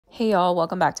Hey y'all,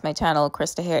 welcome back to my channel,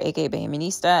 Krista here, aka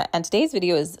Bahaminista, and today's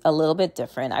video is a little bit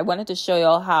different. I wanted to show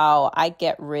y'all how I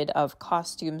get rid of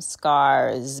costume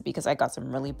scars because I got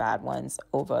some really bad ones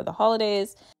over the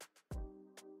holidays.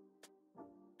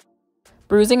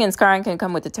 Bruising and scarring can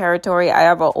come with the territory. I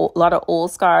have a lot of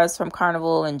old scars from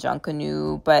Carnival and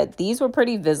Junkanoo, but these were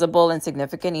pretty visible and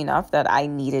significant enough that I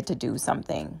needed to do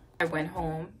something. I went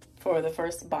home for the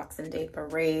first Boxing Day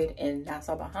parade in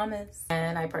Nassau, Bahamas,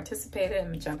 and I participated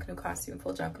in a Junkanoo costume,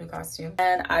 full Junkanoo costume,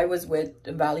 and I was with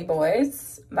Valley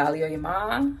boys, Valley on your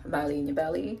ma, Valley in your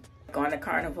belly. Gone to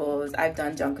carnivals. I've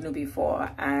done Junkanoo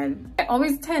before, and I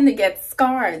always tend to get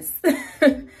scars.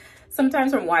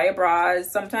 Sometimes from wire bras,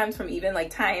 sometimes from even like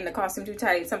tying the costume too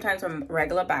tight, sometimes from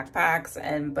regular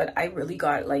backpacks. But I really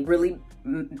got like really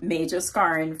major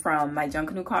scarring from my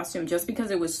Junkanoo costume just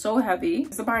because it was so heavy.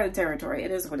 It's a part of the territory.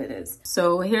 It is what it is.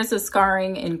 So here's the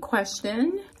scarring in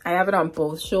question. I have it on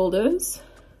both shoulders.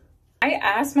 I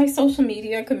asked my social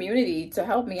media community to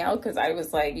help me out because I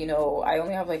was like, you know, I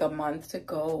only have like a month to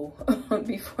go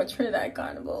before Trinidad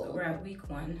Carnival. So we're at week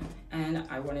 1 and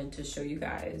I wanted to show you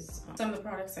guys some of the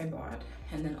products I bought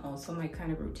and then also my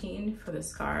kind of routine for the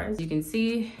scars. You can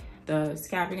see the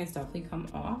scabbing has definitely come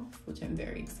off, which I'm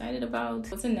very excited about.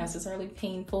 It wasn't necessarily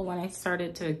painful when I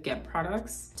started to get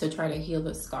products to try to heal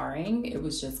the scarring. It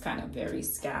was just kind of very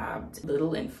scabbed, a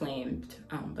little inflamed,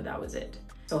 but that was it.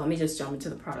 So let me just jump into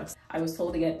the products. I was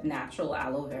told to get natural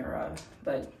aloe vera,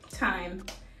 but time,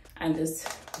 and this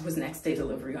was next day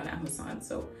delivery on Amazon.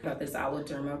 So I got this Aloe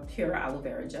Derma Pure Aloe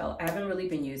Vera Gel. I haven't really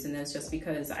been using this just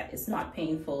because it's not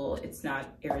painful. It's not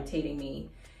irritating me.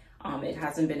 It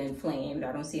hasn't been inflamed.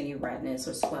 I don't see any redness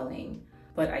or swelling,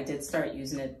 but I did start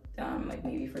using it like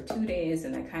maybe for 2 days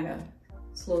and I kind of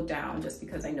slowed down just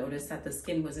because I noticed that the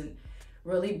skin wasn't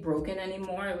really broken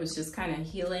anymore. It was just kind of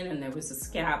healing and there was a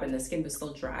scab and the skin was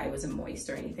still dry. It wasn't moist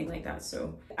or anything like that.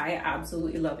 So I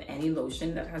absolutely love any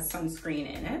lotion that has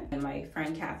sunscreen in it. And my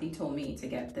friend Kathy told me to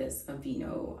get this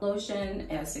Aveeno lotion,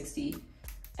 S60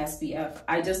 SPF.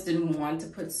 I just didn't want to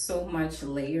put so much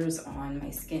layers on my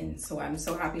skin. So I'm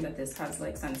so happy that this has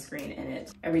like sunscreen in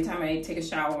it. Every time I take a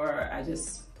shower, I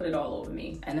just put it all over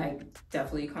me, and I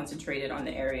definitely concentrated on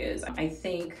the areas. I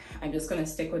think I'm just gonna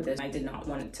stick with this. I did not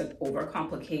want it to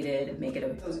overcomplicate it and make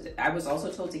it I was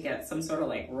also told to get some sort of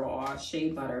like raw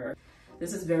shea butter.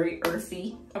 This is very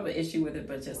earthy. I have an issue with it,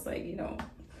 but just like, you know,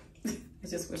 I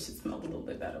just wish it smelled a little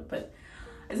bit better, but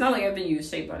it's not like I've been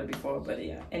used shea butter before. But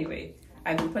yeah, anyway,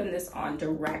 I've been putting this on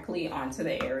directly onto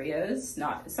the areas,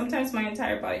 not sometimes my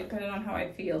entire body depending on how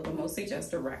I feel, but mostly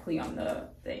just directly on the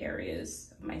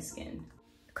areas of my skin.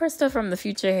 Krista from the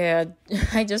future here.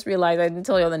 I just realized I didn't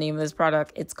tell you the name of this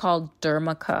product. It's called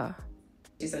Dermica.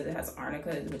 She says it has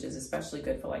arnica, which is especially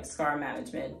good for like scar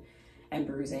management and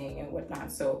bruising and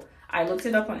whatnot. So I looked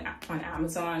it up on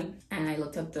Amazon and I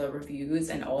looked up the reviews,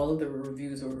 and all of the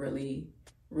reviews were really,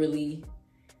 really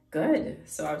good.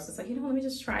 So I was just like, you know, let me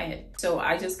just try it. So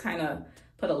I just kind of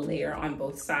put a layer on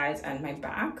both sides and my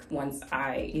back once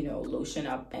I, you know, lotion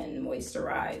up and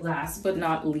moisturize. Last but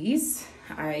not least,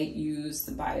 I used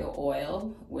the bio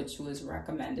oil, which was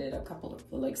recommended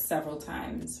several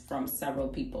times from several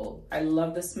people. I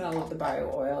love the smell of the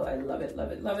bio oil. I love it,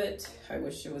 love it, love it. I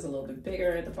wish it was a little bit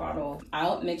bigger at the bottle.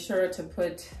 I'll make sure to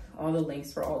put all the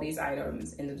links for all these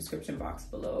items in the description box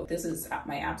below. This is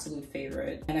my absolute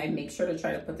favorite, and I make sure to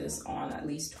try to put this on at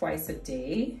least twice a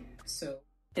day. So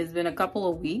it's been a couple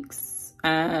of weeks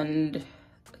and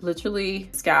literally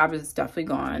scab is definitely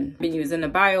gone. Been using the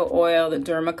bio oil, the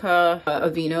Dermica,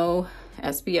 Aveeno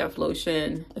SPF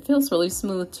lotion. It feels really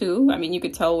smooth too. I mean, you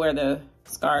could tell where the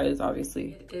scar is,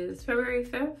 obviously. It is February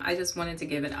 5th. I just wanted to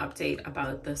give an update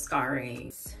about the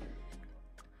scarring.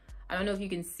 I don't know if you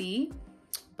can see,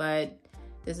 but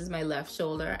this is my left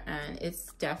shoulder and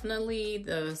it's definitely,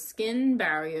 the skin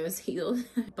barrier is healed,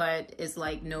 but it's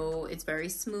like it's very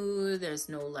smooth. There's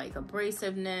no like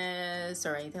abrasiveness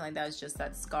or anything like that. It's just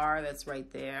that scar that's right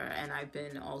there. And I've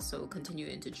been also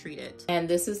continuing to treat it. And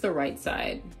this is the right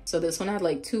side. So this one had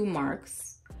like 2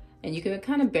 marks and you can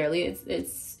kind of barely,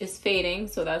 it's fading.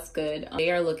 So that's good.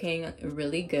 They are looking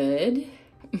really good.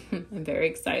 I'm very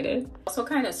excited. Also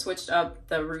kind of switched up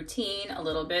the routine a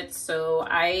little bit. So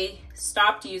I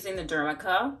stopped using the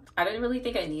Dermica. I didn't really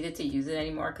think I needed to use it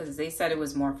anymore because they said it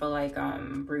was more for like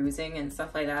bruising and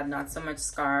stuff like that, not so much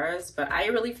scars. But I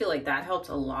really feel like that helped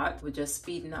a lot with just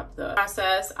speeding up the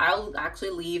process. I'll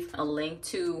actually leave a link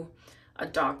to a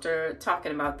doctor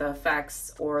talking about the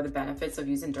effects or the benefits of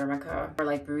using Dermica for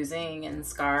like bruising and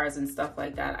scars and stuff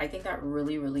like that. I think that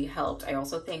really helped. I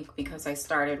also think because I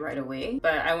started right away,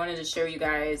 but I wanted to show you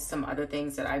guys some other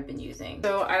things that I've been using.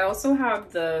 So I also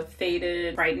have the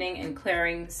Faded Brightening and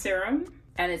Clearing Serum,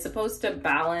 and it's supposed to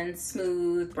balance,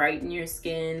 smooth, brighten your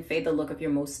skin, fade the look of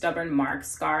your most stubborn marks,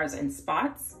 scars, and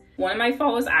spots. One of my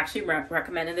followers actually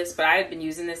recommended this, but I had been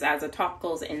using this as a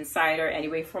topicals insider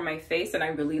anyway for my face, and I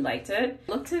really liked it.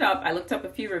 Looked it up. I looked up a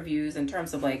few reviews in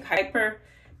terms of like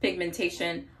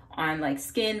hyperpigmentation on like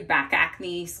skin, back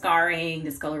acne, scarring,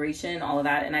 discoloration, all of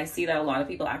that. And I see that a lot of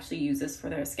people actually use this for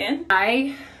their skin.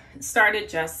 I started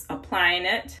just applying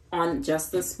it on just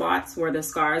the spots where the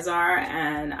scars are,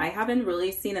 and I haven't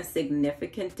really seen a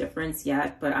significant difference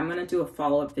yet, but I'm gonna do a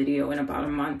follow-up video in about a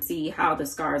month, see how the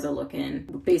scars are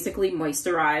looking. Basically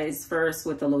moisturize first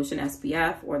with the lotion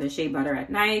SPF or the shea butter at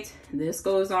night. This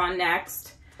goes on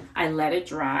next. I let it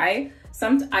dry.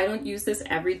 I don't use this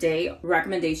every day.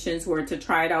 Recommendations were to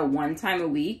try it out one time a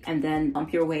week and then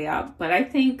bump your way up. But I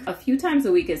think a few times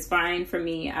a week is fine for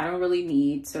me. I don't really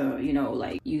need to, you know,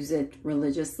 like use it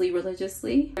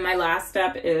religiously. And my last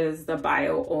step is the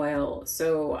bio oil.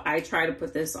 So I try to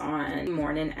put this on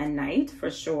morning and night for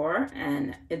sure.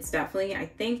 And it's definitely, I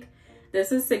think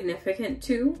this is significant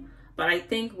too. But I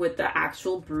think with the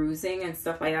actual bruising and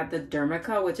stuff like that, the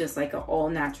Dermica, which is like an all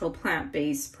natural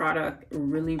plant-based product,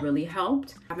 really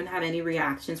helped. I haven't had any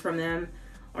reactions from them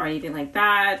or anything like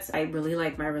that. I really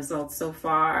like my results so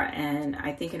far, and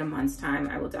I think in a month's time,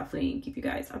 I will definitely keep you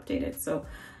guys updated. So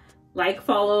like,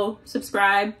 follow,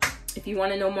 subscribe. If you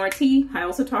want to know more tea, I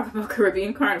also talk about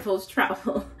Caribbean Carnival's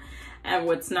travel and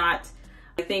what's not.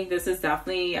 I think this is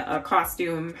definitely a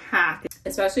costume hack,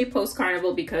 especially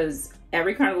post-Carnival, because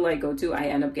every carnival I go to, I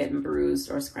end up getting bruised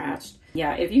or scratched.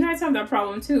 Yeah, if you guys have that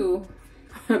problem too,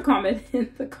 comment in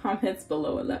the comments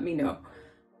below and let me know.